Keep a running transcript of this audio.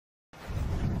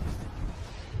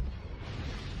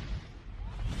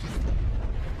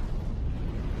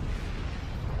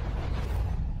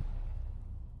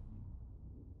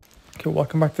Okay,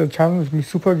 welcome back to the channel. It's me,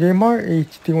 Super Gamer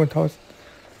HD1000.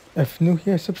 If new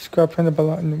here, subscribe, turn the bell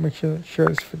on, and make sure to share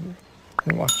this video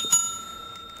and watch it.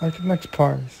 Like the next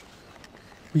prize.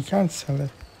 We can't sell it.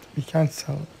 We can't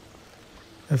sell it.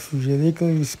 If you're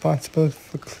legally responsible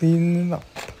for cleaning up.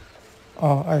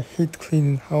 I hate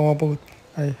cleaning. How about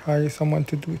I hire someone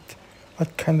to do it?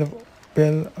 What kind of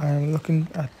bill I am looking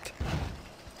at?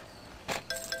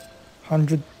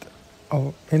 $100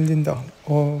 or $1 million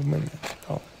or $1 million.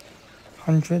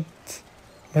 $100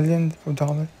 million.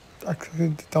 Actually,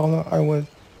 the dollar I was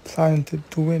planning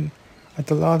to win at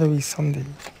the lottery someday.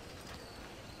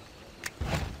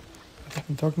 I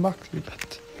can talk back to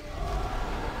that.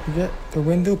 We get the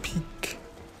window peak.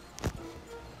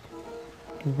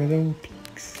 The window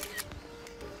peaks.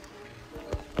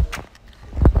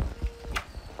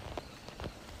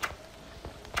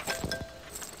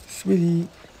 Sweetie,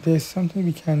 there's something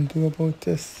we can do about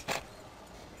this.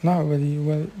 Not really.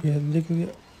 Well, we are legally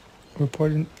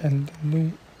reporting and the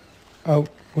new out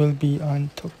will be on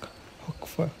hook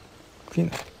for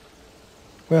cleanup.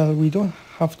 Well, we don't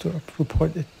have to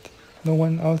report it. No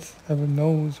one else ever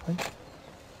knows, right?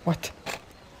 What?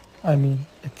 I mean,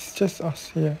 it's just us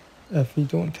here. If we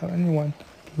don't tell anyone,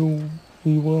 we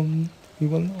will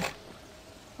know.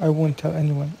 I won't tell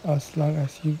anyone as long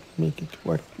as you make it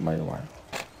worth my while.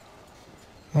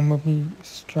 Mama me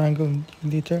strangled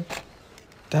you later.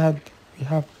 Dad, we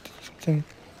have something.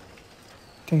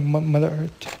 Mother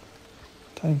Earth.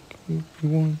 Think we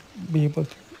won't be able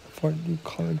to afford you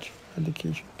college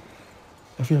education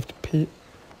if we have to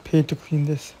pay to clean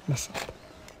this mess up.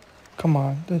 Come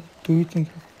on, do you think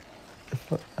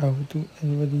if I would do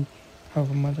anybody have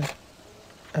a mother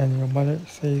and your mother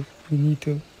says we need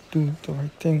to do the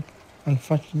right thing?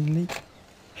 Unfortunately,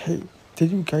 hey,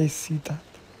 did you guys see that?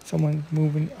 Someone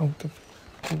moving out of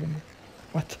here.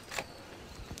 What?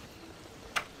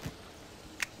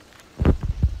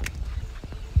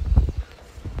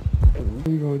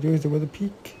 Here we go, there's the weather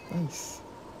peak. Nice.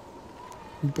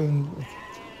 We're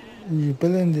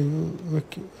building the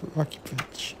Rocky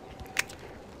Bridge.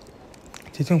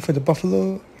 Stay tuned for the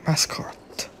Buffalo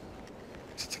mascot.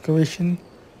 It's a decoration.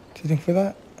 Stay tuned for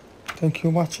that. Thank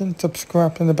you for watching.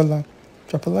 Subscribe and the bell on.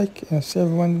 Drop a like and I'll see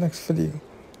everyone in the next video.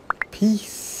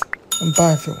 Peace and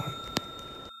bye everyone.